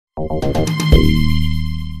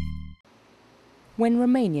When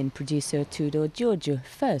Romanian producer Tudor Giorgio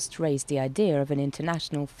first raised the idea of an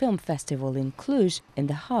international film festival in Cluj, in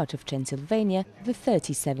the heart of Transylvania, the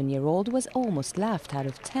 37-year-old was almost laughed out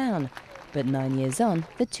of town. But 9 years on,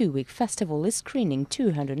 the two-week festival is screening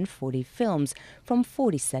 240 films from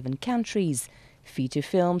 47 countries. Feature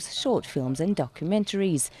films, short films and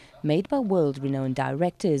documentaries, made by world-renowned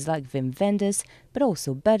directors like Wim Wenders, but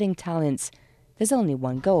also budding talents. There's only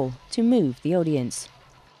one goal: to move the audience.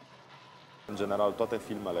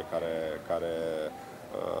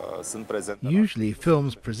 Usually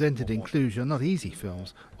films presented in Cluj are not easy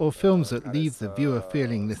films, or films that leave the viewer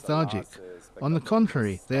feeling lethargic. On the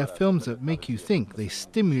contrary, they are films that make you think, they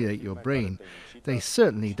stimulate your brain. They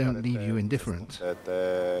certainly don't leave you indifferent.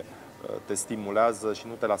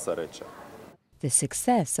 The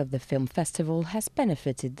success of the film festival has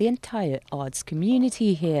benefited the entire arts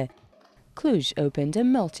community here. Cluj opened a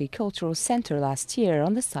multicultural centre last year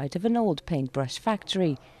on the site of an old paintbrush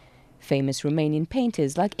factory. Famous Romanian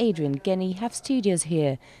painters like Adrian Gheni have studios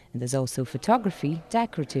here, and there's also photography,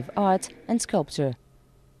 decorative art and sculpture.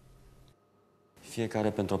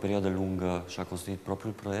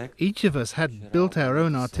 Each of us had built our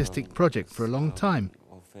own artistic project for a long time,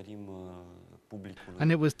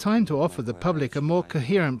 and it was time to offer the public a more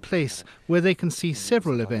coherent place where they can see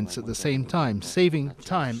several events at the same time, saving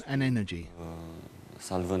time and energy.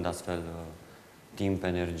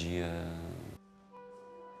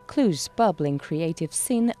 Cluj's bubbling creative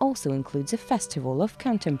scene also includes a festival of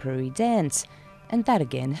contemporary dance, and that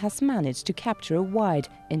again has managed to capture a wide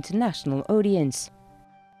international audience.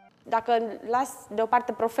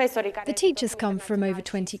 The teachers come from over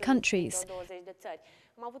 20 countries.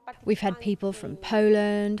 We've had people from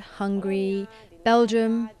Poland, Hungary,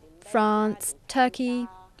 Belgium, France, Turkey,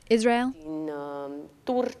 Israel.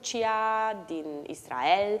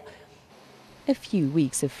 A few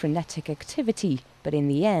weeks of frenetic activity, but in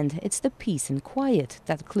the end it's the peace and quiet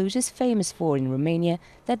that Cluj is famous for in Romania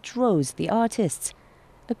that draws the artists.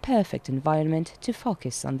 A perfect environment to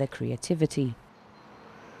focus on their creativity.